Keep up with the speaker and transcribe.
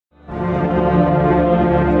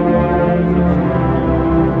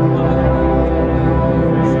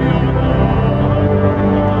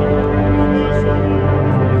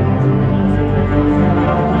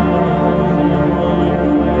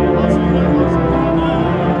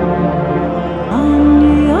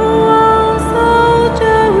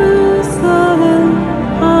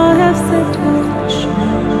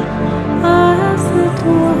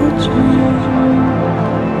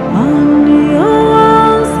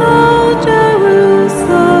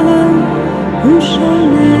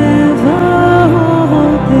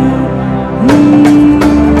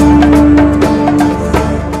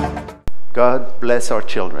bless our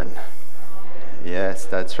children. Yes,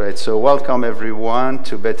 that's right. So welcome everyone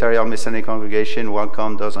to Beth Ariel Messianic Congregation.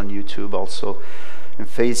 Welcome those on YouTube, also in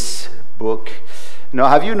Facebook. Now,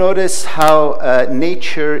 have you noticed how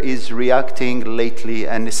nature is reacting lately,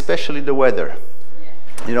 and especially the weather?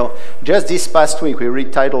 You know, just this past week we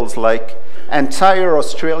read titles like "Entire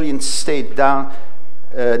Australian State Down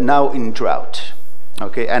Now in Drought."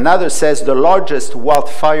 Okay, another says the largest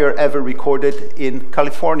wildfire ever recorded in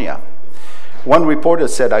California. One reporter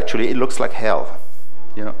said, actually, it looks like hell.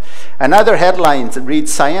 You know, another headline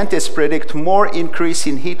reads, "Scientists predict more increase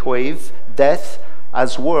in heat wave death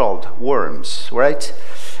as world warms." Right?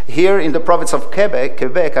 Here in the province of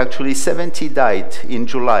Quebec, actually 70 died in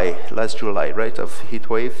last July, right, of heat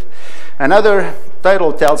wave. Another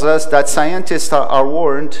title tells us that scientists are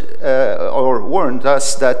warned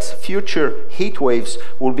us that future heat waves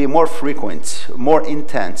will be more frequent, more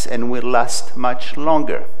intense, and will last much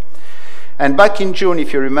longer. And back in June,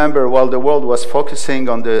 if you remember, while the world was focusing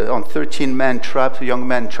on 13 young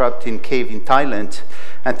men trapped in cave in Thailand,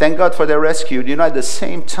 and thank God for their rescue, you know, at the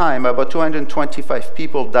same time, about 225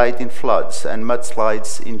 people died in floods and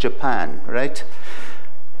mudslides in Japan, right?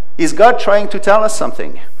 Is God trying to tell us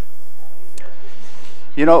something?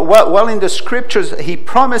 You know, well, in the scriptures, he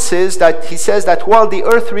says that while the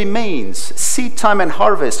earth remains, seed time and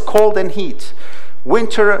harvest, cold and heat,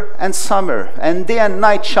 winter and summer, and day and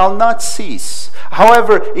night shall not cease.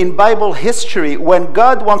 However, in Bible history, when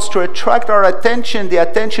God wants to attract our attention, the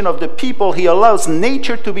attention of the people, he allows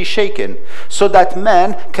nature to be shaken so that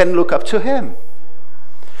man can look up to him.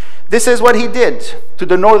 This is what he did to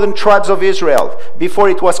the northern tribes of Israel before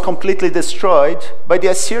it was completely destroyed by the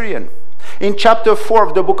Assyrian. In chapter 4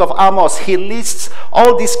 of the book of Amos, he lists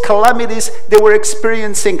all these calamities they were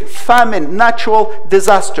experiencing: famine, natural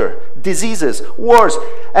disaster, diseases, wars.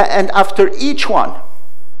 And after each one,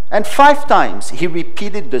 and 5 times, he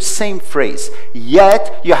repeated the same phrase,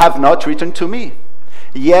 "Yet you have not returned to me.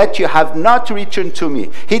 Yet you have not returned to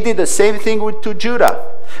me." He did the same thing to Judah.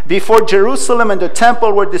 Before Jerusalem and the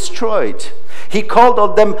temple were destroyed, he called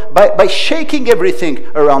on them by shaking everything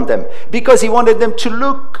around them, because he wanted them to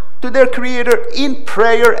look to their Creator in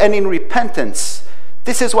prayer and in repentance.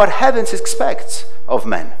 This is what heaven expects of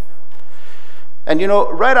men. And you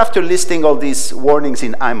know, right after listing all these warnings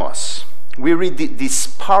in Amos, we read these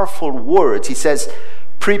powerful words. He says,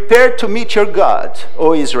 "Prepare to meet your God,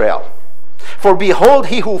 O Israel. For behold,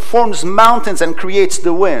 he who forms mountains and creates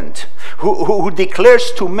the wind, who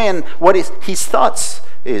declares to men what his thoughts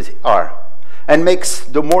are, and makes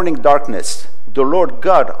the morning darkness. The Lord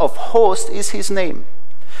God of hosts is his name."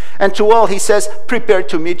 And to all he says, prepare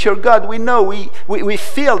to meet your God. We know, we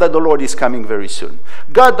feel that the Lord is coming very soon.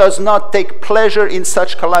 God does not take pleasure in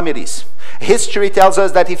such calamities. History tells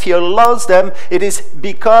us that if he allows them, it is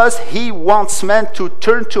because he wants men to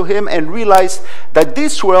turn to him and realize that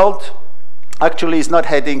this world actually is not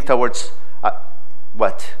heading towards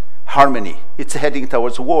harmony. It's heading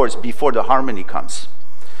towards wars before the harmony comes.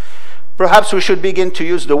 Perhaps we should begin to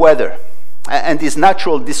use the weather and these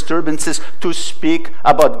natural disturbances to speak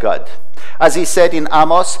about God. As he said in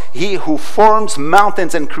Amos, he who forms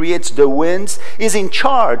mountains and creates the winds is in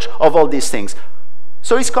charge of all these things.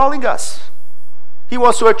 So he's calling us. He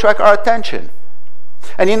wants to attract our attention.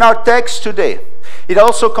 And in our text today, it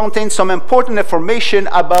also contains some important information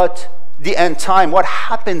about the end time, what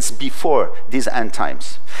happens before these end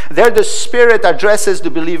times. There the Spirit addresses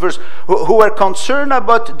the believers who are concerned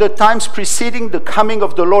about the times preceding the coming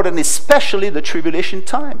of the Lord, and especially the tribulation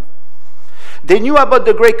time. They knew about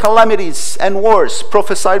the great calamities and wars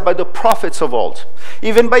prophesied by the prophets of old,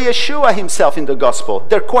 even by Yeshua himself in the gospel.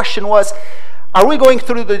 Their question was, are we going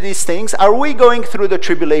through these things? Are we going through the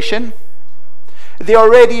tribulation? They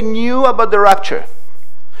already knew about the rapture,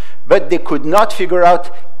 but they could not figure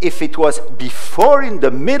out if it was before, in the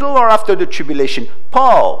middle, or after the tribulation.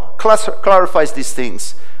 Paul clarifies these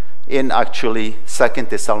things in actually 2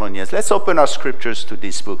 Thessalonians. Let's open our scriptures to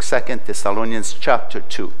this book, 2 Thessalonians chapter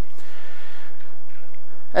 2.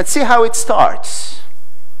 And see how it starts.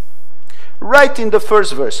 Right in the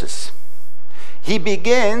first verses, he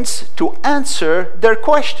begins to answer their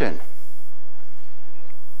question.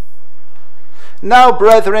 "Now,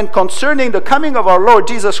 brethren, concerning the coming of our Lord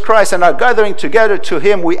Jesus Christ and our gathering together to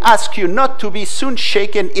him, we ask you not to be soon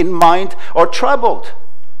shaken in mind or troubled."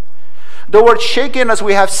 The word shaken, as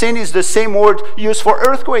we have seen, is the same word used for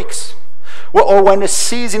earthquakes or when a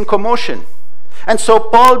sea is in commotion. And so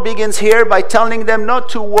Paul begins here by telling them not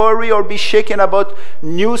to worry or be shaken about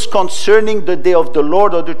news concerning the day of the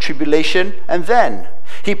Lord or the tribulation. And then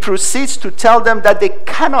he proceeds to tell them that they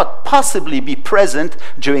cannot possibly be present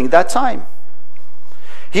during that time.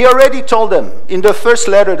 He already told them in the first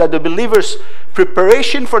letter that the believers'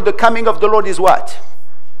 preparation for the coming of the Lord is what?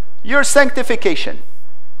 Your sanctification.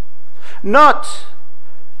 Not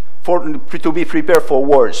to be prepared for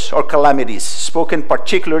wars or calamities, spoken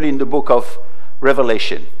particularly in the book of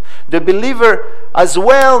Revelation. The believer as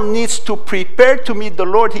well needs to prepare to meet the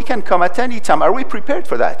Lord. He can come at any time. Are we prepared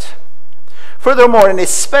for that? Furthermore, and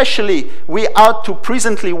especially, we ought to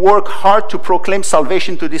presently work hard to proclaim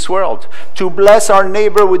salvation to this world, to bless our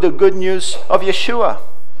neighbor with the good news of Yeshua.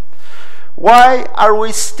 Why are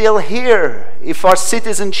we still here if our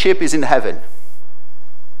citizenship is in heaven?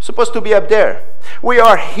 Supposed to be up there. We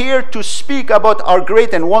are here to speak about our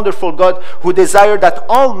great and wonderful God who desired that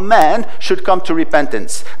all men should come to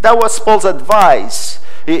repentance. That was Paul's advice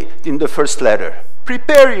in the first letter.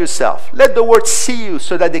 Prepare yourself. Let the world see you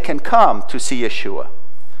so that they can come to see Yeshua.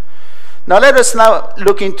 Now let us now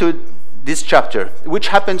look into this chapter, which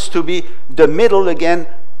happens to be the middle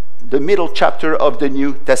chapter of the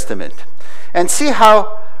New Testament, and see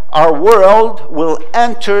how our world will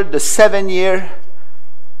enter the 7-year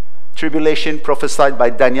tribulation prophesied by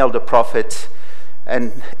Daniel the prophet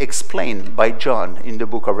and explained by John in the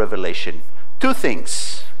book of Revelation. Two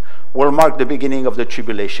things will mark the beginning of the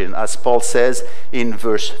tribulation, as Paul says in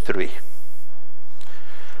verse 3.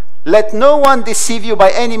 Let no one deceive you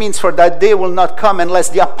by any means, for that day will not come unless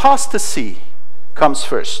the apostasy comes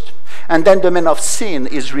first, and then the man of sin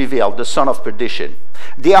is revealed, the son of perdition.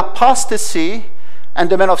 The apostasy and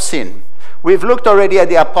the man of sin. We've looked already at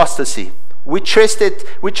the apostasy. We trace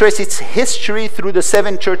its history through the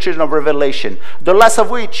 7 churches of Revelation, the last of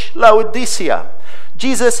which, Laodicea.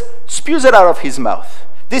 Jesus spews it out of his mouth.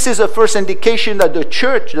 This is a first indication that the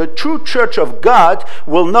church, the true church of God,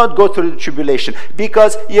 will not go through the tribulation,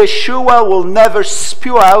 because Yeshua will never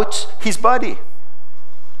spew out his body.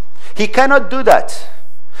 He cannot do that.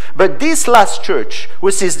 But this last church,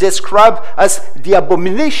 which is described as the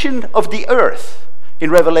abomination of the earth, in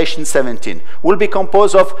Revelation 17, will be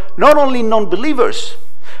composed of not only non-believers,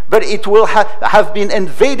 but it will have been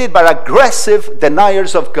invaded by aggressive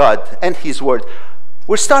deniers of God and his word.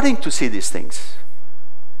 We're starting to see these things.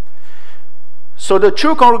 So the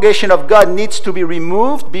true congregation of God needs to be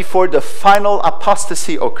removed before the final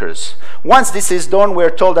apostasy occurs. Once this is done, we're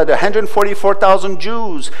told that 144,000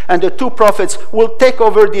 Jews and the 2 prophets will take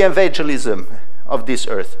over the evangelism of this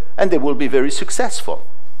earth, and they will be very successful.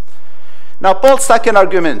 Now, Paul's second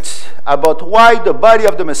argument about why the body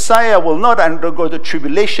of the Messiah will not undergo the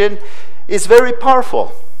tribulation is very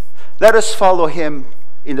powerful. Let us follow him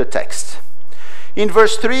in the text. In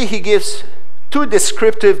verse 3, he gives 2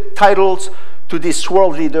 descriptive titles to this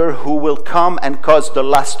world leader who will come and cause the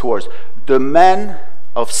last wars: the man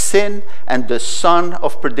of sin and the son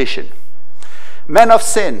of perdition. Man of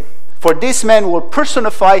sin. For this man will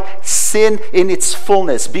personify sin in its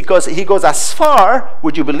fullness, because he goes as far,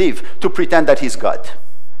 would you believe, to pretend that he's God.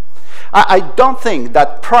 I don't think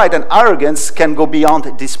that pride and arrogance can go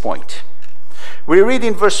beyond this point. We read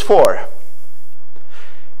in verse 4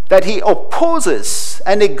 that he opposes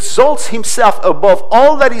and exalts himself above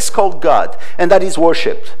all that is called God and that is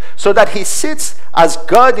worshipped, so that he sits as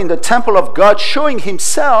God in the temple of God, showing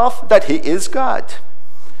himself that he is God.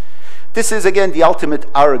 This is again the ultimate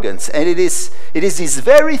arrogance, and it is this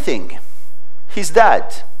very thing his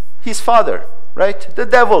dad, his father, right? The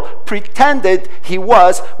devil pretended he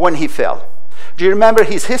was when he fell. Do you remember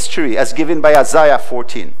his history as given by Isaiah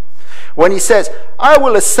 14? When he says, I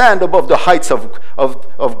will ascend above the heights of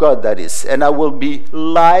God, that is, and I will be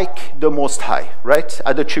like the Most High, right?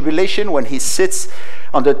 At the tribulation, when he sits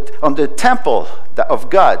on the temple of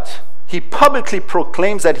God, he publicly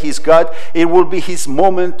proclaims that he's God. It will be his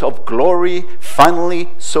moment of glory, finally,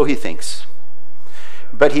 so he thinks.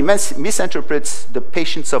 But he misinterprets the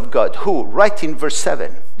patience of God, who, right in verse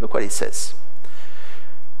 7, look what he says.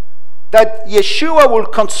 That Yeshua will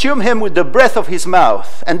consume him with the breath of his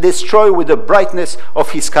mouth and destroy with the brightness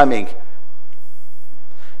of his coming.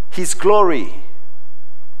 His glory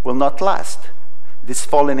will not last, this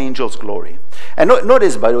fallen angel's glory. And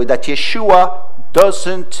notice, by the way, that Yeshua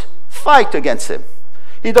doesn't fight against him.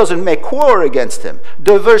 He doesn't make war against him.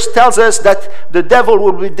 The verse tells us that the devil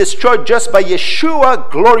will be destroyed just by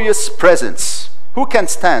Yeshua's glorious presence. Who can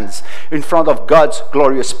stand in front of God's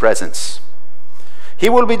glorious presence? He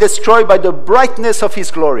will be destroyed by the brightness of his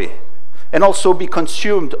glory, and also be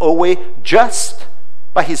consumed away just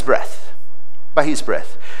by his breath. By his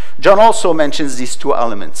breath. John also mentions these 2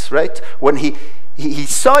 elements, right? When he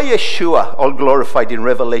saw Yeshua all glorified in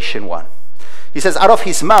Revelation 1. He says, out of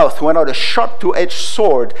his mouth went out a sharp 2-edged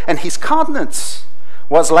sword, and his countenance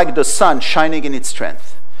was like the sun shining in its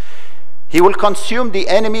strength. He will consume the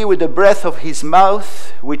enemy with the breath of his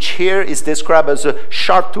mouth, which here is described as a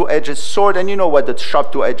sharp two-edged sword. And you know what the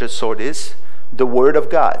sharp two-edged sword is? The word of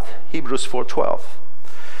God, Hebrews 4:12.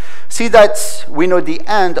 See that we know the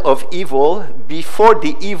end of evil before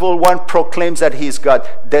the evil one proclaims that he is God.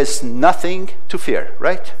 There's nothing to fear,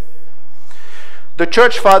 right? The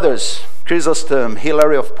church fathers, Chrysostom,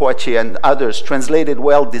 Hilary of Poitiers, and others translated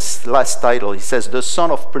well this last title. He says, the son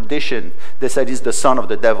of perdition. They said he's the son of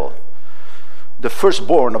the devil. The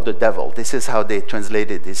firstborn of the devil. This is how they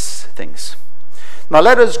translated these things. Now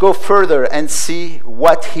let us go further and see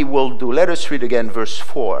what he will do. Let us read again verse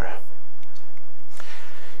 4.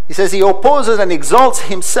 He says, he opposes and exalts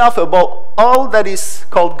himself above all that is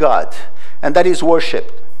called God and that is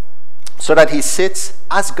worshipped, so that he sits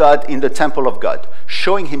as God in the temple of God,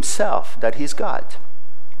 showing himself that he's God.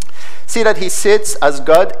 See that he sits as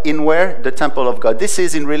God in where? The temple of God. This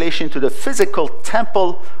is in relation to the physical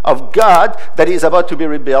temple of God that is about to be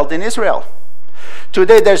rebuilt in Israel.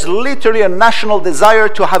 Today there's literally a national desire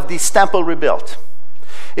to have this temple rebuilt.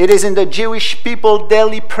 It is in the Jewish people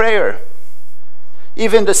daily prayer.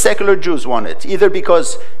 Even the secular Jews want it, either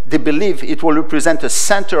because they believe it will represent a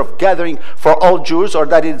center of gathering for all Jews or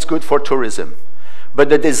that it's good for tourism. But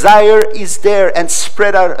the desire is there and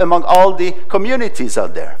spread out among all the communities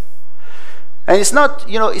out there. And it's not,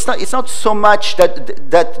 you know, it's not so much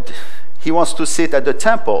that he wants to sit at the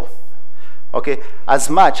temple, okay, as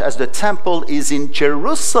much as the temple is in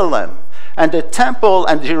Jerusalem. And the temple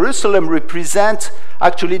and Jerusalem represent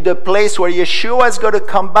actually the place where Yeshua is going to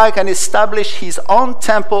come back and establish his own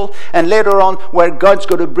temple, and later on where God's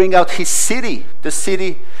going to bring out his city, the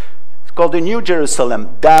city called the New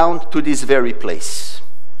Jerusalem, down to this very place.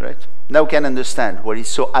 Right? Now we can understand why he's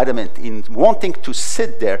so adamant in wanting to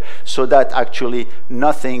sit there so that actually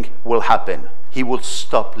nothing will happen. He will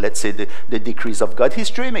stop, let's say, the decrees of God. He's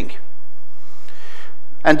dreaming.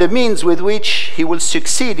 And the means with which he will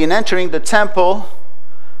succeed in entering the temple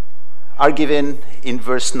are given in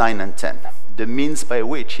verse 9 and 10. The means by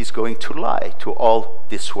which he's going to lie to all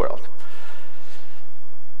this world.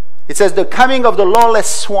 It says, the coming of the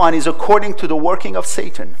lawless one is according to the working of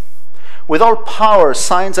Satan, with all power,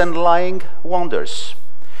 signs, and lying wonders,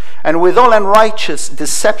 and with all unrighteous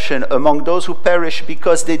deception among those who perish,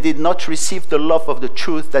 because they did not receive the love of the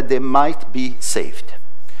truth, that they might be saved.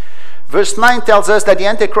 Verse 9 tells us that the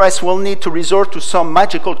Antichrist will need to resort to some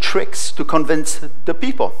magical tricks to convince the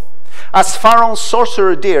people. As Pharaoh's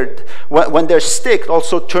sorcerer did when their stick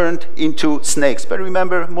also turned into snakes. But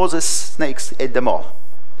remember, Moses' snakes ate them all.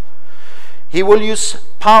 He will use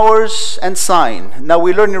powers and signs. Now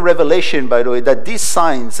we learn in Revelation, by the way, that these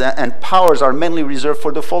signs and powers are mainly reserved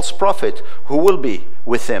for the false prophet who will be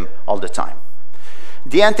with him all the time.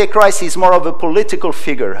 The Antichrist is more of a political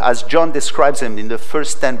figure, as John describes him in the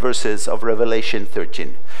first 10 verses of Revelation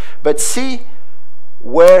 13. But see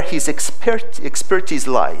where his expertise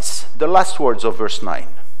lies. The last words of verse 9.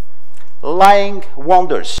 Lying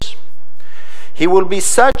wonders. He will be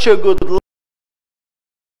such a good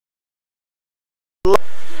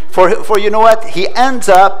for you know what? He ends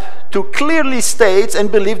up to clearly state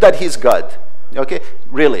and believe that he's God. Okay?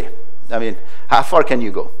 Really. I mean, how far can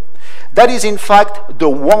you go? That is, in fact, the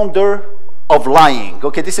wonder of lying.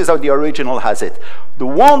 Okay, this is how the original has it. The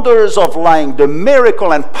wonders of lying, the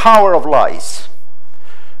miracle and power of lies.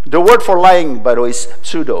 The word for lying, by the way, is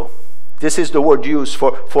pseudo. This is the word used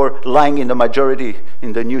for lying in the majority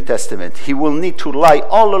in the New Testament. He will need to lie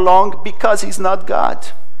all along because he's not God.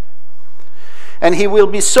 And he will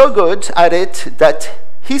be so good at it that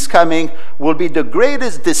his coming will be the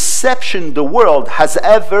greatest deception the world has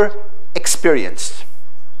ever experienced.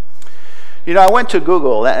 You know, I went to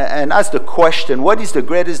Google and asked the question, what is the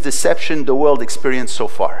greatest deception the world experienced so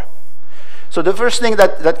far? So the first thing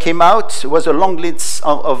that came out was a long list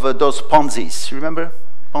of those Ponzi's. Remember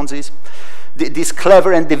Ponzi's? These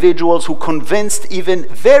clever individuals who convinced even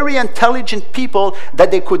very intelligent people that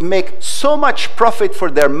they could make so much profit for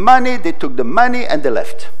their money, they took the money and they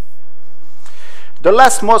left. The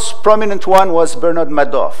last most prominent one was Bernard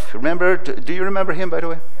Madoff. Remember? Do you remember him, by the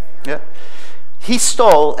way? Yeah. He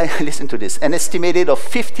stole, listen to this, an estimated of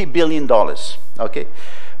 $50 billion, okay?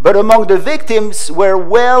 But among the victims were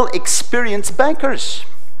well-experienced bankers.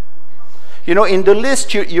 You know, in the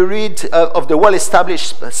list you read of the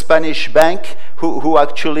well-established Spanish bank who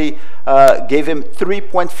actually gave him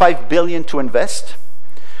 $3.5 billion to invest,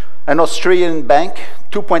 an Australian bank,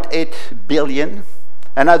 $2.8 billion,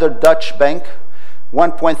 another Dutch bank,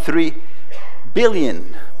 $1.3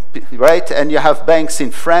 billion. Right? And you have banks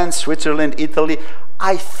in France, Switzerland, Italy.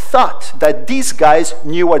 I thought that these guys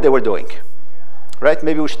knew what they were doing. Right?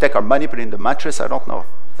 Maybe we should take our money, put it in the mattress. I don't know.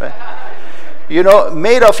 Right?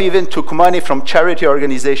 Madoff even took money from charity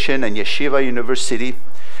organization and Yeshiva University.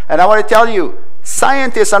 And I want to tell you,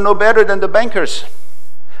 scientists are no better than the bankers.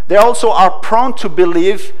 They also are prone to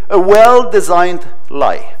believe a well-designed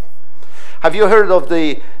lie. Have you heard of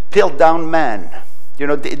the Piltdown Man?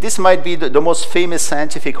 This might be the most famous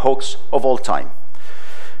scientific hoax of all time.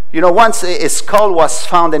 Once a skull was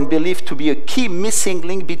found and believed to be a key missing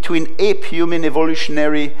link between ape-human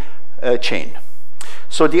evolutionary chain.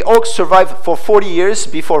 So the hoax survived for 40 years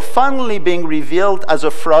before finally being revealed as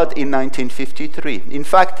a fraud in 1953. In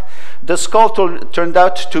fact, the skull turned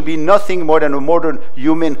out to be nothing more than a modern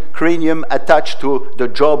human cranium attached to the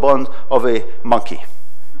jawbone of a monkey.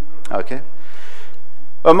 Okay?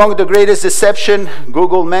 Among the greatest deception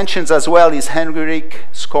Google mentions as well is Henrik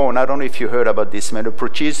Schön. I don't know if you heard about this man, a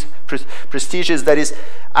prestigious, that is,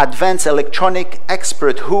 advanced electronic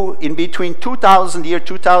expert who, in between 2000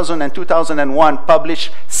 and 2001,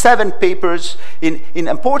 published 7 papers in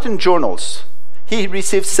important journals. He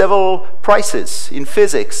received several prizes in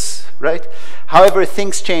physics, right? However,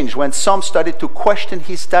 things changed when some started to question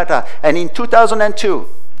his data. And in 2002,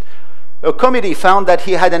 a committee found that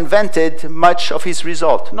he had invented much of his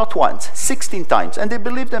result, not once, 16 times, and they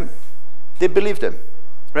believed him. They believed him,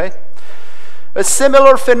 right? A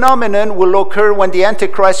similar phenomenon will occur when the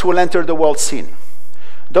Antichrist will enter the world scene.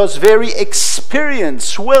 Those very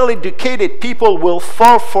experienced, well-educated people will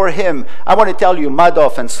fall for him. I want to tell you,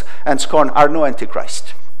 Madoff and Schön are no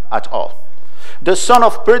Antichrist at all. The son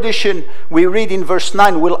of perdition, we read in verse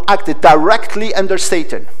 9, will act directly under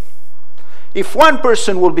Satan. If one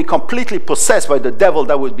person will be completely possessed by the devil,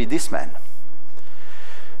 that would be this man.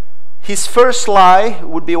 His first lie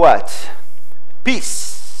would be what?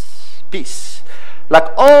 Peace. Peace. Like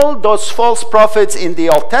all those false prophets in the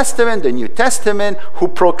Old Testament, the New Testament, who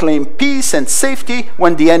proclaimed peace and safety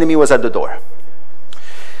when the enemy was at the door.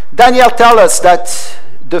 Daniel tells us that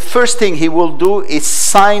the first thing he will do is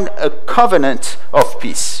sign a covenant of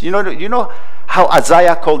peace. You know how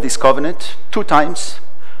Isaiah called this covenant? 2 times.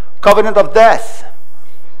 Covenant of death.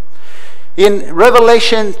 In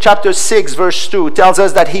Revelation chapter 6 verse 2 tells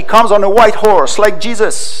us that he comes on a white horse like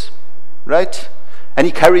Jesus, right? And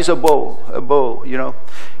he carries a bow,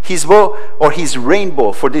 His bow, or his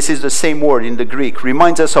rainbow, for this is the same word in the Greek,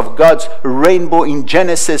 reminds us of God's rainbow in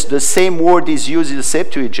Genesis. The same word is used in the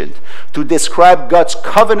Septuagint to describe God's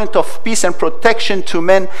covenant of peace and protection to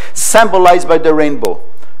men, symbolized by the rainbow.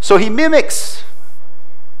 So he mimics.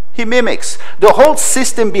 He mimics. The whole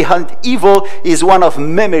system behind evil is one of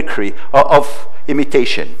mimicry, of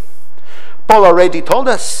imitation. Paul already told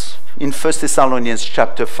us in 1 Thessalonians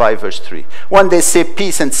chapter 5 verse 3. When they say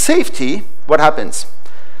peace and safety, what happens?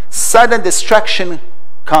 Sudden destruction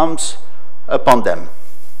comes upon them,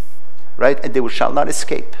 right? And they shall not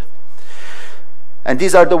escape. And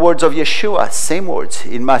these are the words of Yeshua, same words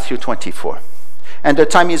in Matthew 24. And the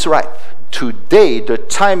time is ripe. Today, the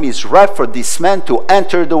time is ripe for this man to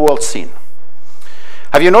enter the world scene.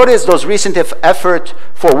 Have you noticed those recent efforts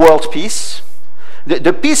for world peace?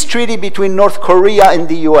 The peace treaty between North Korea and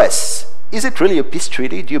the US. Is it really a peace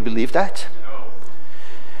treaty? Do you believe that? No.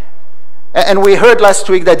 And we heard last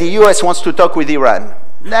week that the US wants to talk with Iran.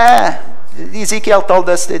 Nah, Ezekiel told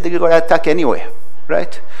us that they're going to attack anyway,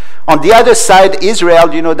 right? On the other side, Israel,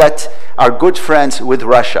 that are good friends with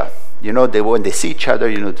Russia. When they see each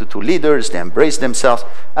other, the 2 leaders, they embrace themselves.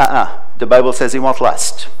 The Bible says it won't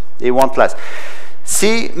last. It won't last.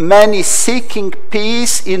 See, man is seeking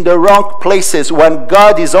peace in the wrong places when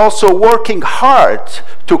God is also working hard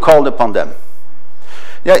to call upon them.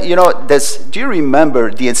 Yeah, do you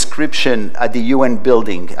remember the inscription at the UN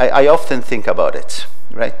building? I often think about it,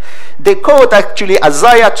 right? They quote actually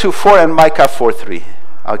Isaiah 2:4 and Micah 4:3.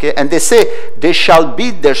 Okay, and they say, they shall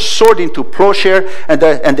beat their sword into plowshare and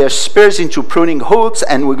their spears into pruning hooks,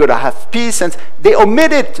 and we're going to have peace. And they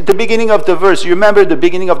omitted the beginning of the verse. You remember the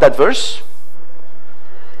beginning of that verse?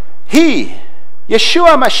 He,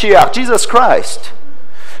 Yeshua Mashiach, Jesus Christ,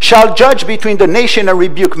 shall judge between the nation and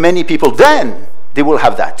rebuke many people. Then they will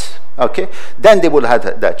have that. Okay? Then they will have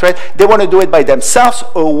that, right? They want to do it by themselves,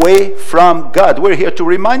 away from God. We're here to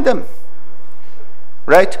remind them.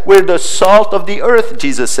 Right? We're the salt of the earth,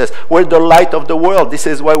 Jesus says. We're the light of the world. This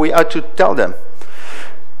is why we are to tell them.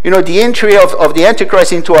 The entry of the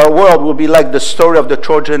Antichrist into our world will be like the story of the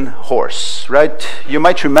Trojan horse, right? You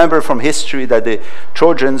might remember from history that the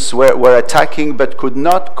Trojans were attacking but could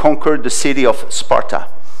not conquer the city of Sparta.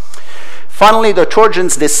 Finally, the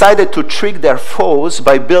Trojans decided to trick their foes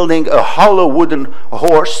by building a hollow wooden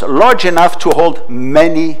horse large enough to hold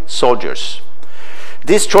many soldiers.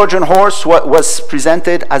 This Trojan horse was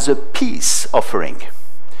presented as a peace offering.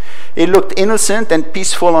 It looked innocent and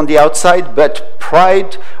peaceful on the outside, but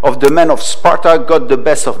pride of the men of Sparta got the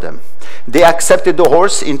best of them. They accepted the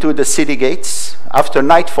horse into the city gates. After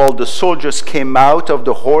nightfall, the soldiers came out of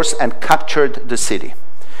the horse and captured the city.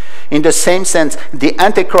 In the same sense, the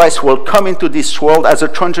Antichrist will come into this world as a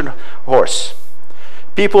Trojan horse.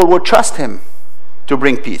 People will trust him to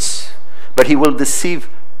bring peace, but he will deceive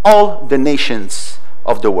all the nations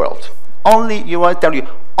of the world. Only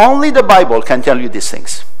the Bible can tell you these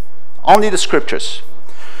things. Only the scriptures.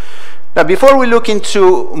 Now, before we look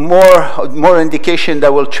into more indication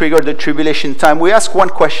that will trigger the tribulation time, we ask one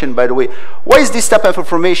question, by the way. Why is this type of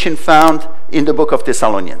information found in the book of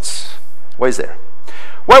Thessalonians? Why is there?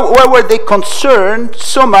 Why were they concerned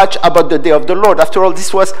so much about the day of the Lord? After all,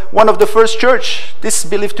 this was one of the first church. This is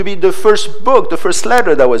believed to be the first book, the first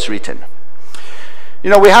letter that was written. You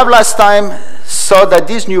know, we have last time saw that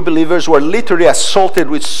these new believers were literally assaulted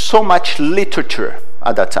with so much literature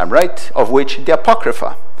at that time, right? Of which the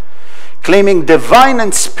Apocrypha, claiming divine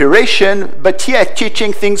inspiration, but yet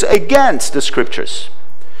teaching things against the scriptures.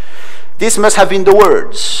 This must have been the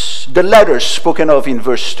words, the letters spoken of in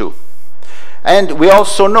verse 2. And we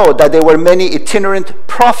also know that there were many itinerant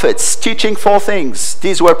prophets teaching false things.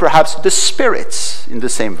 These were perhaps the spirits in the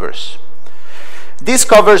same verse. This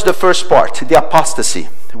covers the first part, the apostasy,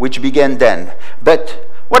 which began then. But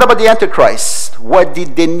what about the Antichrist? What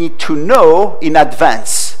did they need to know in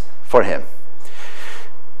advance for him?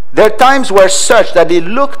 Their times were such that it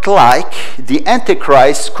looked like the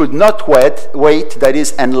Antichrist could not wait, that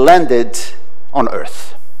is, and landed on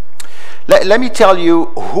earth. Let me tell you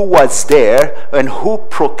who was there and who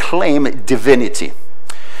proclaimed divinity.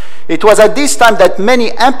 It was at this time that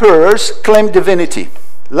many emperors claimed divinity,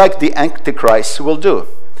 like the Antichrist will do.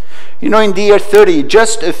 You know, in the year 30,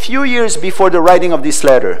 just a few years before the writing of this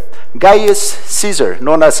letter, Gaius Caesar,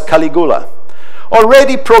 known as Caligula,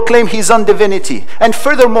 already proclaimed his own divinity. And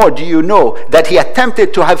furthermore, do you know that he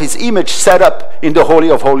attempted to have his image set up in the Holy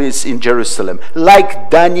of Holies in Jerusalem, like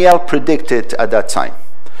Daniel predicted at that time?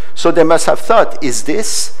 So they must have thought, is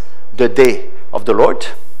this the day of the Lord?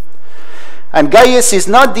 And Gaius is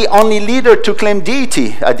not the only leader to claim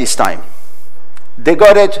deity at this time. They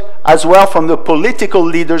got it as well from the political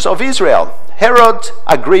leaders of Israel. Herod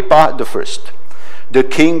Agrippa I, the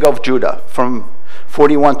king of Judah, from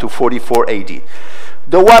 41 to 44 AD.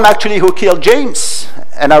 The one actually who killed James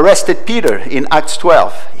and arrested Peter in Acts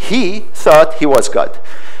 12. He thought he was God.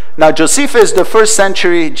 Now, Josephus, the first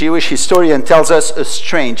century Jewish historian, tells us a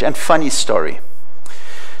strange and funny story.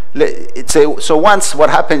 So once what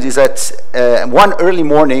happens is that one early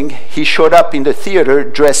morning, he showed up in the theater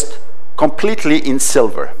dressed completely in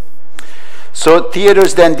silver. So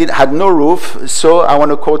theaters then had no roof. So I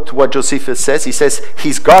want to quote what Josephus says. He says,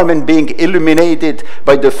 his garment being illuminated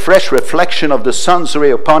by the fresh reflection of the sun's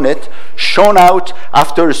ray upon it, shone out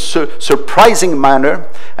after a surprising manner,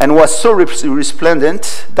 and was so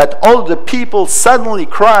resplendent that all the people suddenly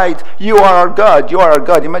cried, "You are our God, you are our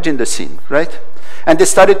God." Imagine the scene, right? And they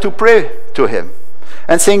started to pray to him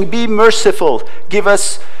and saying, "Be merciful, give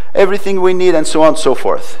us everything we need," and so on and so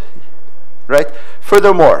forth, right?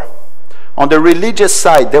 Furthermore, on the religious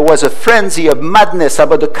side, there was a frenzy of madness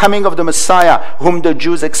about the coming of the Messiah, whom the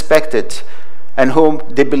Jews expected and whom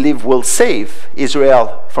they believe will save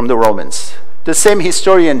Israel from the Romans. The same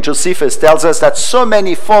historian, Josephus, tells us that so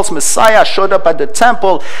many false messiahs showed up at the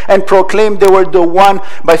temple and proclaimed they were the one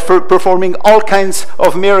by performing all kinds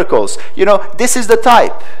of miracles. You know, this is the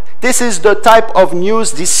type. This is the type of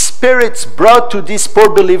news these spirits brought to these poor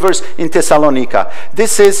believers in Thessalonica.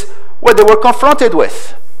 This is what they were confronted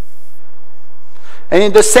with. And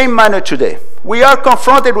in the same manner today, we are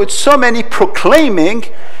confronted with so many proclaiming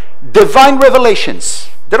divine revelations.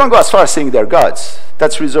 They don't go as far as saying they're gods.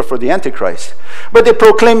 That's reserved for the Antichrist. But they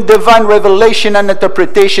proclaim divine revelation and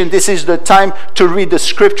interpretation. This is the time to read the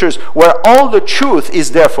scriptures where all the truth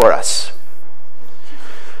is there for us.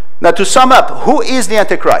 Now, to sum up, who is the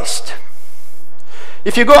Antichrist?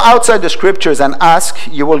 If you go outside the scriptures and ask,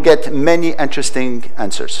 you will get many interesting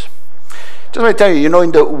answers. Just want to tell you, you know,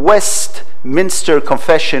 in the Westminster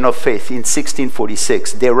Confession of Faith in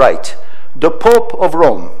 1646, they write, the Pope of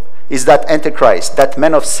Rome is that Antichrist, that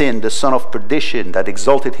man of sin, the son of perdition, that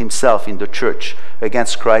exalted himself in the church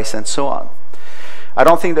against Christ, and so on. I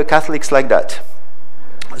don't think the Catholics like that.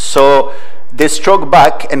 So they struck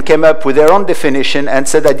back and came up with their own definition and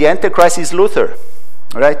said that the Antichrist is Luther.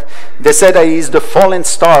 Right? They said that he is the fallen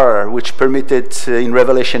star, which permitted in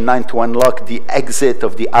Revelation 9 to unlock the exit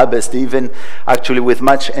of the abyss. They even, actually with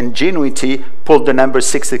much ingenuity, pulled the number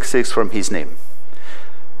 666 from his name.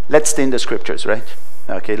 Let's stay in the scriptures, right?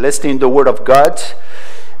 Okay, let's stay in the Word of God.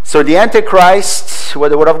 So the Antichrist, what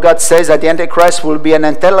the Word of God says, that the Antichrist will be an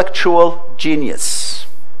intellectual genius.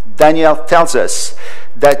 Daniel tells us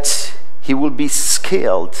that he will be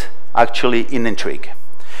skilled actually in intrigue.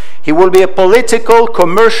 He will be a political,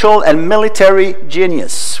 commercial, and military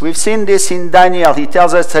genius. We've seen this in Daniel. He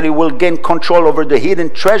tells us that he will gain control over the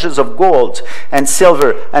hidden treasures of gold and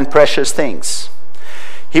silver and precious things.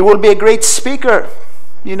 He will be a great speaker.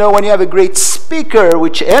 You know, when you have a great speaker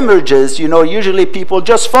which emerges, you know, usually people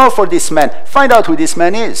just fall for this man. Find out who this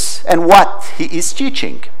man is and what he is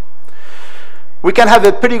teaching. We can have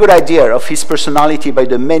a pretty good idea of his personality by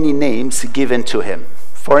the many names given to him.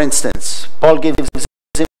 For instance, Paul gives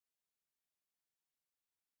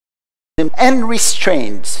him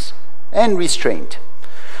unrestrained,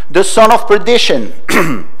 the son of perdition,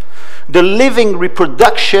 the living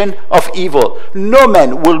reproduction of evil. No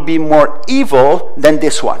man will be more evil than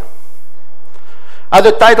this one.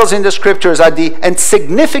 Other titles in the scriptures are the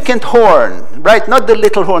insignificant horn, right? Not the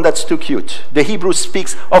little horn that's too cute. The Hebrew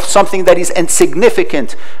speaks of something that is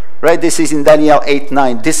insignificant, right? This is in Daniel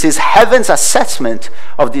 8:9. This is heaven's assessment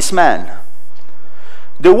of this man.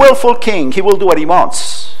 The willful king, he will do what he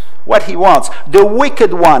wants. What he wants. The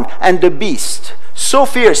wicked one and the beast. So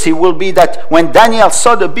fierce he will be that when Daniel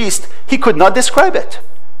saw the beast, he could not describe it.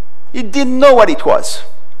 He didn't know what it was.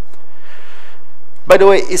 By the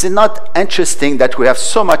way, is it not interesting that we have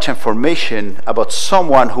so much information about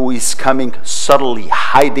someone who is coming subtly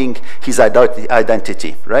hiding his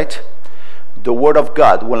identity, right? The Word of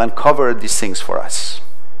God will uncover these things for us.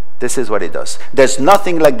 This is what it does. There's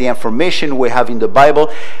nothing like the information we have in the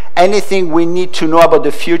Bible. Anything we need to know about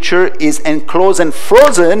the future is enclosed and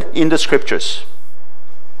frozen in the scriptures.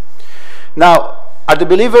 Now, are the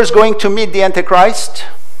believers going to meet the Antichrist?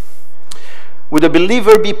 Will the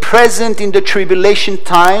believer be present in the tribulation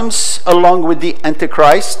times along with the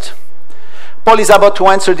Antichrist? Paul is about to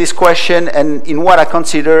answer this question, and in what I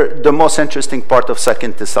consider the most interesting part of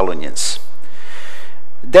 2 Thessalonians.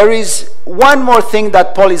 There is one more thing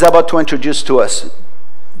that Paul is about to introduce to us.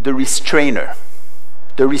 The restrainer.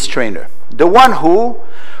 The restrainer. The one who,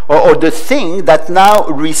 or the thing that now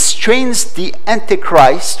restrains the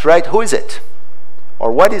Antichrist, right? Who is it?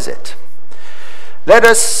 Or what is it? Let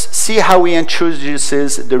us see how he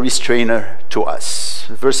introduces the restrainer to us.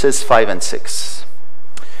 Verses 5 and 6.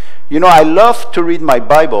 You know, I love to read my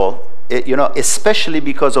Bible, especially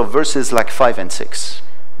because of verses like 5 and 6.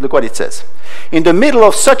 Look what it says. In the middle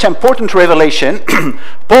of such important revelation,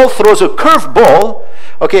 Paul throws a curveball,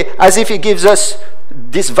 okay, as if he gives us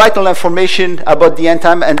this vital information about the end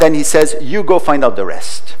time, and then he says, you go find out the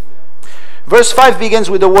rest. Verse 5 begins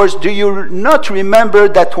with the words, do you not remember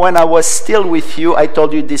that when I was still with you, I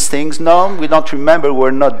told you these things? No, we don't remember.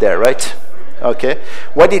 We're not there, right? Okay.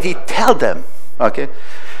 What did he tell them? Okay.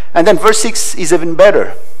 And then verse 6 is even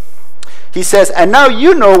better. He says, and now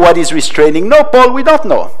you know what is restraining. No, Paul, we don't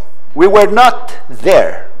know. We were not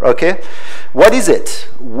there, okay? What is it?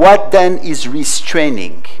 What then is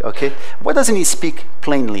restraining, okay? Why doesn't he speak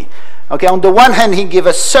plainly? Okay, on the one hand, he gives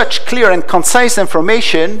us such clear and concise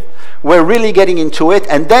information. We're really getting into it.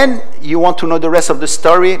 And then you want to know the rest of the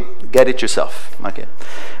story, get it yourself, okay?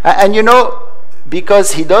 And you know,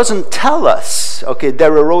 because he doesn't tell us, okay,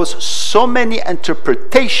 there arose so many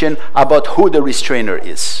interpretations about who the restrainer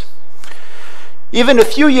is. Even a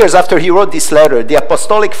few years after he wrote this letter, the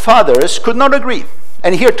apostolic fathers could not agree.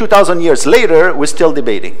 And here, 2,000 years later, we're still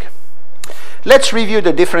debating. Let's review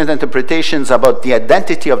the different interpretations about the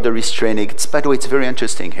identity of the restraining. By the way, it's very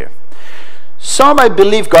interesting here. Some, I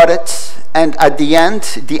believe, got it, and at the end,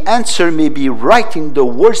 the answer may be right in the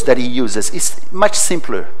words that he uses. It's much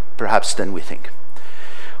simpler, perhaps, than we think.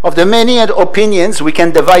 Of the many opinions, we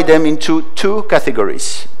can divide them into two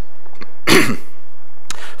categories.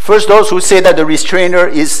 First, those who say that the restrainer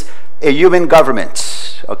is a human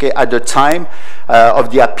government, okay, at the time of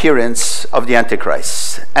the appearance of the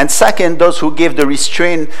Antichrist. And second, those who give the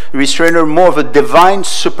restrainer more of a divine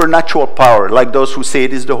supernatural power, like those who say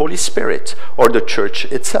it is the Holy Spirit or the church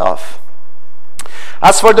itself.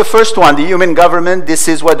 As for the first one, the human government, this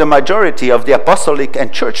is what the majority of the apostolic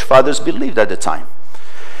and church fathers believed at the time.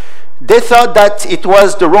 They thought that it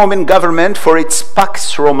was the Roman government for its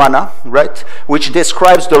Pax Romana, right, which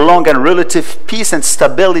describes the long and relative peace and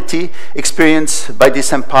stability experienced by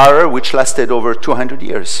this empire, which lasted over 200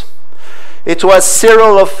 years. It was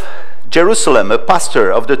Cyril of Jerusalem, a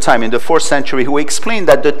pastor of the time in the 4th century, who explained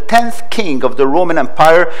that the 10th king of the Roman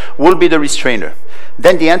Empire will be the restrainer.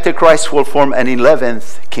 Then the Antichrist will form an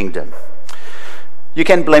 11th kingdom. You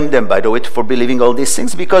can blame them, by the way, for believing all these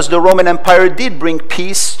things, because the Roman Empire did bring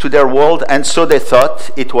peace to their world, and so they thought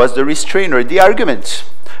it was the restrainer. The argument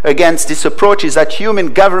against this approach is that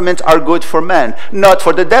human governments are good for man, not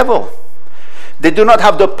for the devil. They do not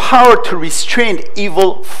have the power to restrain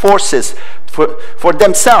evil forces for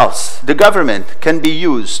themselves. The government can be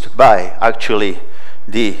used by actually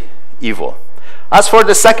the evil. As for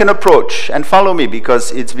the second approach, and follow me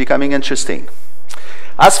because it's becoming interesting.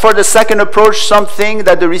 As for the second approach, some think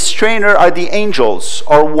that the restrainer are the angels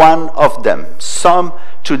or one of them. Some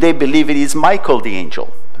today believe it is Michael the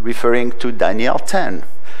angel, referring to Daniel 10.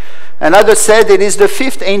 And others said it is the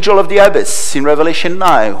fifth angel of the abyss in Revelation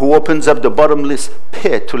 9, who opens up the bottomless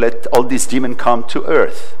pit to let all these demons come to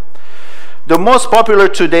earth. The most popular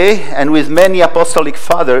today, and with many apostolic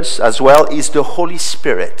fathers as well, is the Holy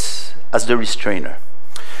Spirit as the restrainer.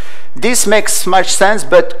 This makes much sense,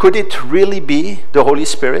 but could it really be the Holy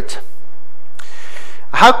Spirit?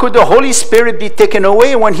 How could the Holy Spirit be taken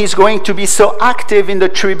away when he's going to be so active in the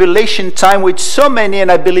tribulation time with so many,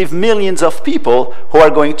 and I believe millions of people who are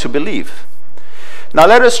going to believe? Now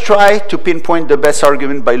let us try to pinpoint the best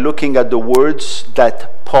argument by looking at the words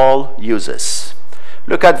that Paul uses.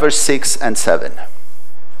 Look at verse 6 and 7.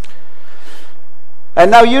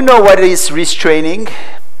 And now you know what is restraining,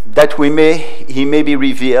 that he may be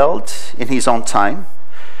revealed in his own time.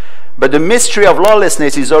 But the mystery of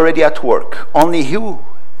lawlessness is already at work. Only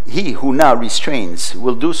he who now restrains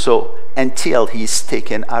will do so until he is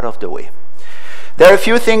taken out of the way. There are a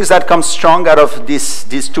few things that come strong out of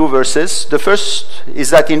these two verses. The first is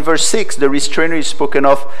that in verse 6, the restrainer is spoken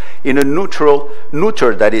of in a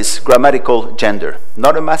neuter, that is grammatical gender.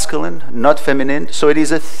 Not a masculine, not feminine, so it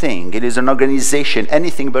is a thing, it is an organization,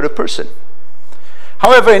 anything but a person.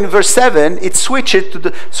 However, in verse 7, it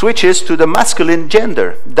switches to the masculine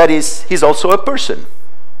gender. That is, he's also a person,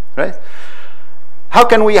 right? How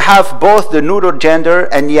can we have both the neuter gender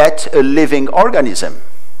and yet a living organism?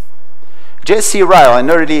 J.C. Ryle, an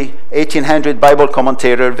early 1800 Bible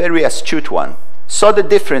commentator, very astute one, saw the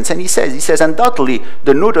difference, and he says, undoubtedly,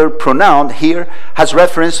 the neuter pronoun here has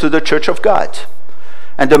reference to the Church of God,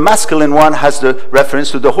 and the masculine one has the reference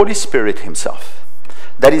to the Holy Spirit himself.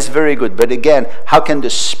 That is very good. But again, how can the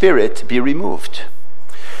Spirit be removed?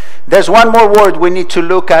 There's one more word we need to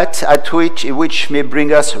look at which may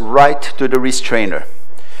bring us right to the restrainer.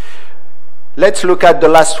 Let's look at the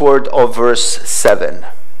last word of verse 7.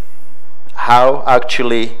 How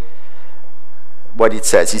actually, what it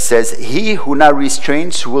says. It says, he who now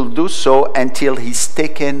restrains will do so until he's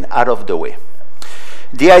taken out of the way.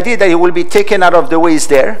 The idea that he will be taken out of the way is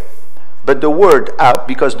there. But the word out,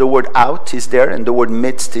 because the word out is there and the word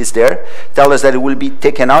midst is there, tell us that it will be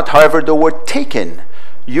taken out. However, the word taken,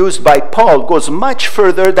 used by Paul, goes much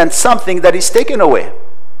further than something that is taken away.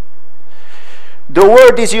 The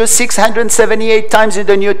word is used 678 times in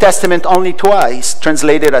the New Testament, only twice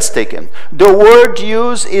translated as taken. The word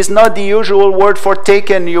used is not the usual word for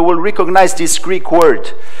taken. You will recognize this Greek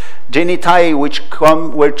word, genitai,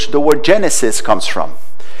 which the word Genesis comes from.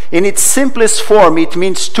 In its simplest form, it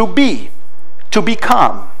means to be, to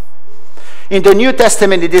become. In the New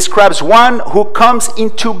Testament, it describes one who comes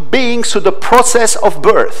into being through the process of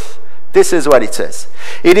birth. This is what it says.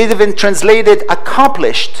 It is even translated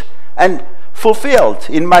accomplished and fulfilled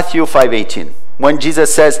in Matthew 5:18, when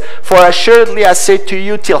Jesus says, for assuredly I say to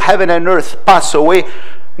you, till heaven and earth pass away,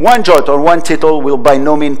 one jot or one tittle will by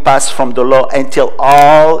no means pass from the law until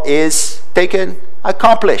all is taken,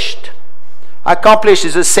 accomplished. Accomplished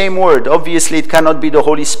is the same word. Obviously, it cannot be the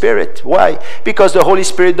Holy Spirit. Why? Because the Holy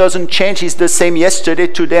Spirit doesn't change. He's the same yesterday,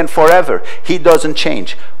 today, and forever. He doesn't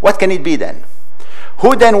change. What can it be then?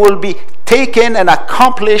 Who then will be taken and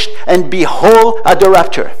accomplished and be whole at the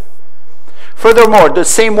rapture? Furthermore, the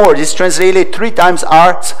same word is translated 3 times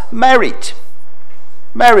as married.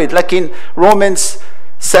 Married, like in Romans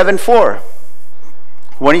 7:4,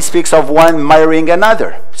 when he speaks of one marrying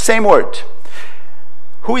another. Same word.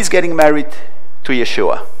 Who is getting married to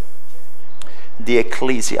Yeshua? The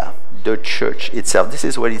ecclesia, the church itself. This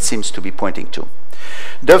is what it seems to be pointing to.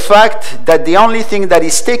 The fact that the only thing that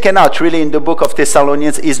is taken out really in the book of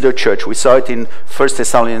Thessalonians is the church. We saw it in 1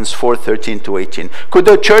 Thessalonians 4:13-18. Could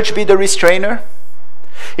the church be the restrainer?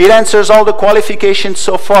 It answers all the qualifications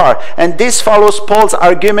so far, and this follows Paul's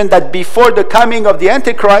argument that before the coming of the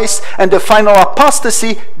Antichrist and the final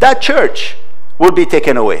apostasy, that church will be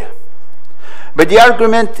taken away. But the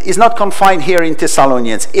argument is not confined here in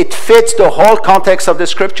Thessalonians. It fits the whole context of the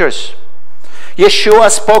scriptures. Yeshua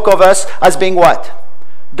spoke of us as being what?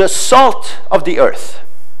 The salt of the earth.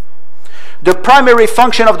 The primary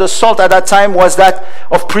function of the salt at that time was that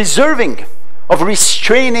of preserving, of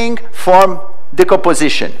restraining from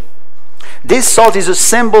decomposition. This salt is a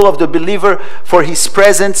symbol of the believer, for his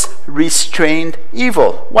presence restrained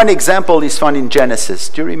evil. One example is found in Genesis.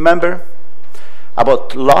 Do you remember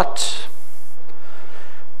about Lot?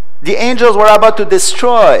 The angels were about to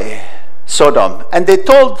destroy Sodom, and they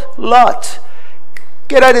told Lot,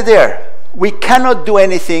 get out of there. We cannot do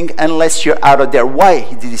anything unless you're out of there.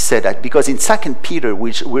 Why did he say that? Because in 2 Peter,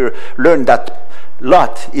 we learn that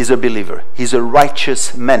Lot is a believer. He's a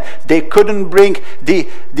righteous man. They couldn't bring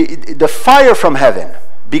the fire from heaven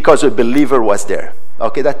because a believer was there.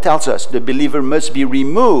 Okay, that tells us the believer must be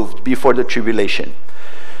removed before the tribulation.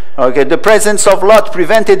 Okay, the presence of Lot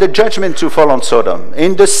prevented the judgment to fall on Sodom.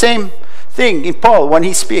 In the same thing in Paul when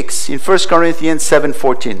he speaks in 1 Corinthians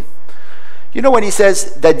 7:14. You know when he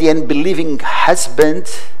says that the unbelieving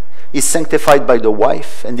husband is sanctified by the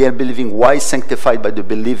wife, and the unbelieving wife sanctified by the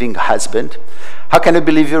believing husband. How can a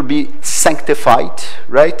believer be sanctified,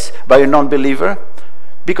 right, by a non-believer?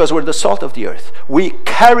 Because we're the salt of the earth. We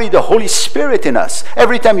carry the Holy Spirit in us.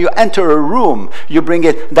 Every time you enter a room, you bring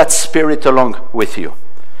that Spirit along with you.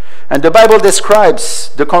 And the Bible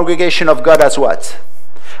describes the congregation of God as what?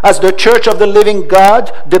 As the church of the living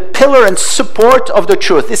God, the pillar and support of the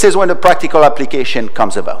truth. This is when the practical application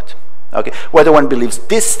comes about. Okay, whether one believes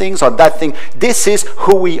these things or that thing, this is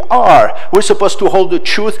who we are. We're supposed to hold the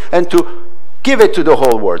truth and to give it to the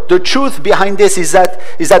whole world. The truth behind this is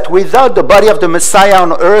that without the body of the Messiah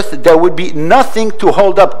on earth, there would be nothing to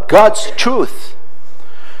hold up God's truth.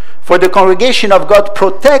 For the congregation of God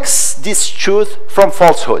protects this truth from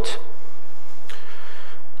falsehood.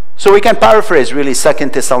 So we can paraphrase really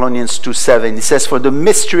 2 Thessalonians 2:7. It says, for the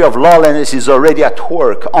mystery of lawlessness is already at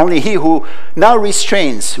work. Only he who now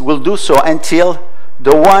restrains will do so until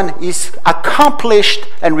the one is accomplished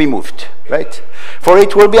and removed. Right? For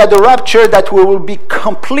it will be at the rapture that we will be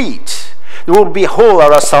complete. We will be whole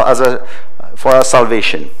for our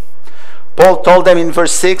salvation. Paul told them in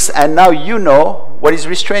verse 6, and now you know what is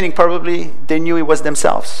restraining. Probably they knew it was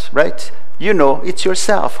themselves, right? You know it's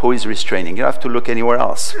yourself who is restraining. You don't have to look anywhere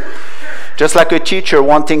else. Just like a teacher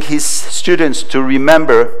wanting his students to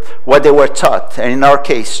remember what they were taught, and in our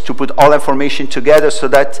case, to put all information together so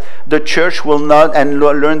that the church will not, and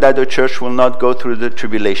learn that the church will not go through the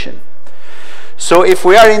tribulation. So if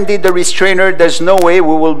we are indeed the restrainer, there's no way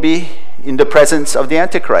we will be in the presence of the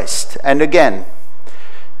Antichrist. And again,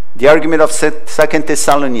 the argument of 2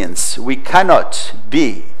 Thessalonians, we cannot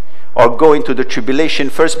be or go into the tribulation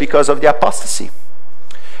first because of the apostasy.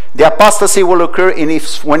 The apostasy will occur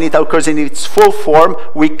when it occurs in its full form.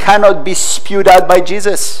 We cannot be spewed out by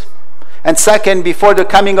Jesus. And second, before the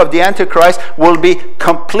coming of the Antichrist, will be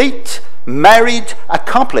complete, married,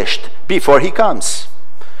 accomplished before he comes.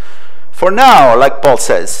 For now, like Paul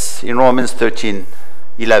says in Romans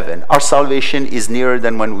 13:11, our salvation is nearer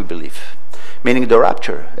than when we believe. Meaning the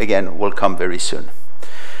rapture, again, will come very soon.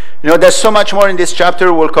 You know, there's so much more in this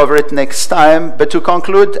chapter. We'll cover it next time. But to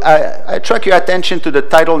conclude, I attract your attention to the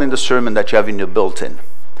title in the sermon that you have in your bulletin.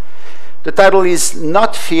 The title is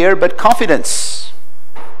Not Fear, but Confidence.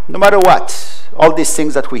 No matter what, all these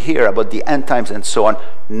things that we hear about the end times and so on,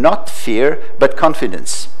 not fear, but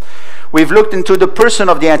confidence. We've looked into the person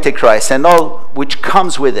of the Antichrist and all which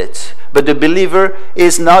comes with it. But the believer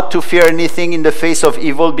is not to fear anything in the face of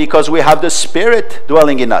evil because we have the Spirit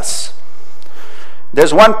dwelling in us.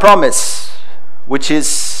 There's one promise, which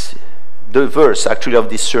is the verse actually of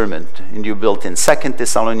this sermon in your built-in, 2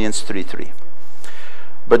 Thessalonians 3:3.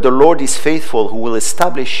 But the Lord is faithful, who will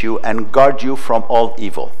establish you and guard you from all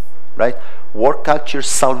evil. Right? Work out your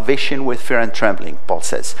salvation with fear and trembling, Paul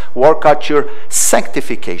says. Work out your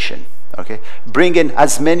sanctification. Okay? Bring in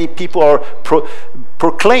as many people, or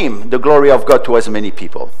proclaim the glory of God to as many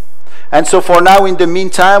people. And so for now, in the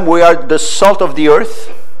meantime, we are the salt of the earth.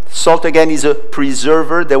 Salt, again, is a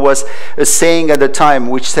preserver. There was a saying at the time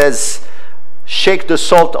which says, shake the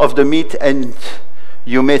salt of the meat and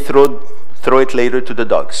you may throw it later to the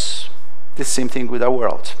dogs. The same thing with our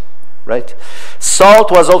world, right?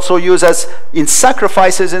 Salt was also used as in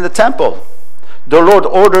sacrifices in the temple. The Lord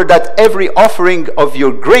ordered that every offering of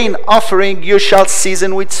your grain offering you shall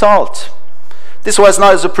season with salt. This was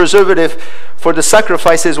not as a preservative, for the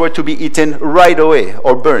sacrifices were to be eaten right away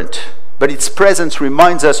or burnt. But its presence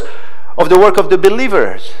reminds us of the work of the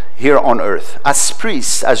believers here on earth, as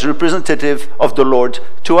priests, as representative of the Lord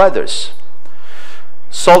to others.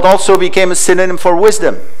 Salt also became a synonym for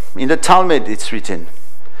wisdom. In the Talmud it's written,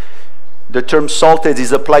 the term salted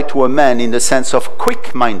is applied to a man in the sense of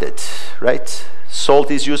quick-minded, right?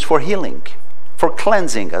 Salt is used for healing, for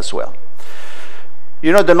cleansing as well.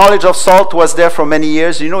 You know, the knowledge of salt was there for many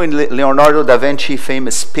years. You know, in Leonardo da Vinci's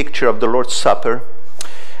famous picture of the Lord's Supper,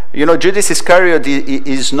 You know, Judas Iscariot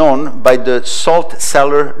is known by the salt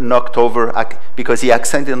cellar knocked over because he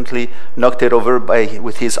accidentally knocked it over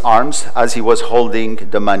with his arms as he was holding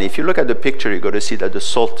the money. If you look at the picture, you're going to see that the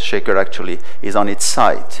salt shaker actually is on its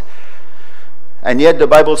side. And yet the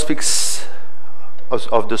Bible speaks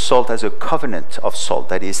of the salt as a covenant of salt,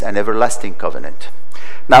 that is an everlasting covenant.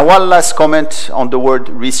 Now, one last comment on the word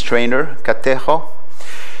restrainer, katecho.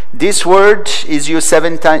 This word is used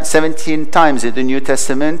 17 times in the New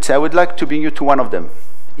Testament. I would like to bring you to one of them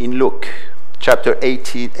in Luke chapter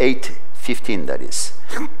 8:15, that is,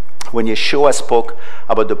 when Yeshua spoke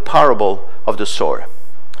about the parable of the sower.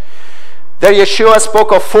 There Yeshua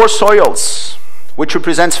spoke of 4 soils, which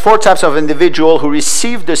represents 4 types of individual who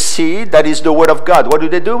receive the seed, that is the word of God. What do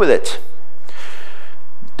they do with it?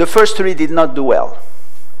 The first 3 did not do well.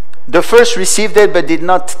 The first received it, but did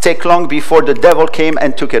not take long before the devil came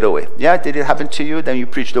and took it away. Yeah, did it happen to you? Then you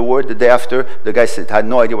preached the word. The day after, the guy said, I had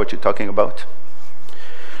no idea what you're talking about.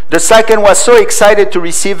 The second was so excited to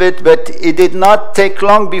receive it, but it did not take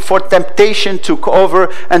long before temptation took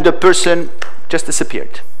over and the person just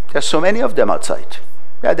disappeared. There's so many of them outside.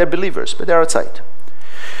 Yeah, they're believers, but they're outside.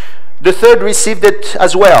 The third received it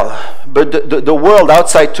as well, but the world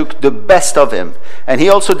outside took the best of him, and he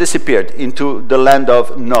also disappeared into the land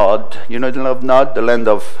of Nod. You know the land of Nod? The land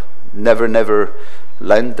of never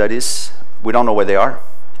land, that is. We don't know where they are.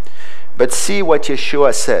 But see what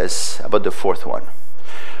Yeshua says about the fourth one.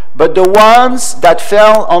 But the ones that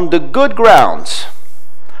fell on the good ground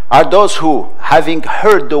are those who, having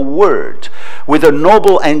heard the word with a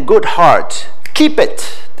noble and good heart, keep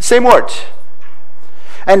it, the same word,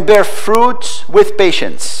 and bear fruit with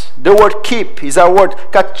patience. The word keep is our word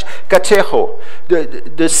katecho,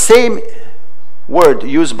 the same word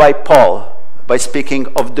used by Paul by speaking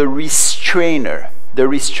of the restrainer, the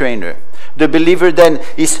restrainer. The believer then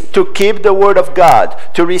is to keep the word of God,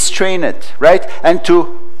 to restrain it, right? And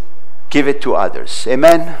to give it to others.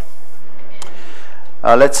 Amen?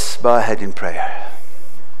 Let's bow our head in prayer.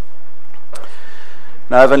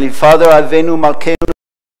 Now, Heavenly Father, Avenu Malkeinu,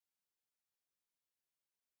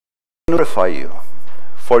 glorify you,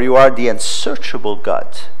 for you are the unsearchable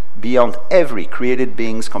God, beyond every created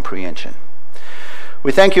being's comprehension.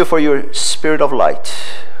 We thank you for your Spirit of light,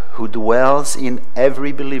 who dwells in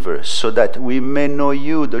every believer, so that we may know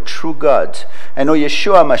you, the true God, and know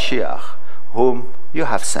Yeshua Mashiach, whom you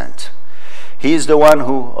have sent. He is the one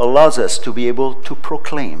who allows us to be able to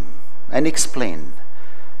proclaim and explain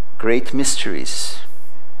great mysteries,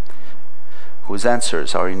 whose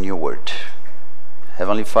answers are in your word.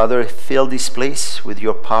 Heavenly Father, fill this place with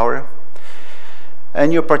your power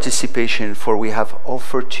and your participation, for we have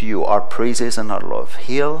offered to you our praises and our love.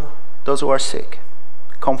 Heal those who are sick.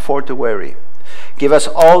 Comfort the weary. Give us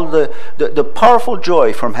all the powerful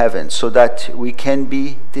joy from heaven, so that we can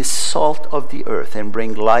be the salt of the earth and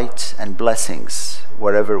bring light and blessings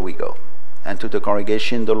wherever we go. And to the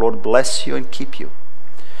congregation, the Lord bless you and keep you.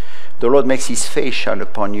 The Lord makes his face shine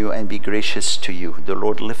upon you and be gracious to you. The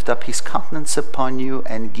Lord lift up his countenance upon you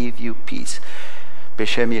and give you peace.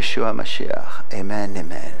 B'Shem Yeshua Mashiach. Amen,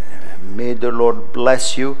 amen. May the Lord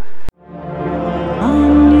bless you.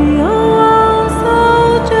 On the walls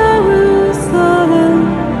of Jerusalem,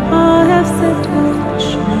 I have set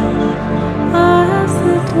watchmen. I have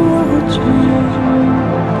set watchmen.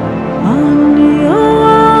 On the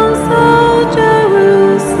walls of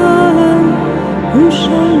Jerusalem, who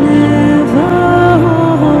shall never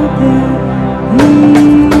hold their peace.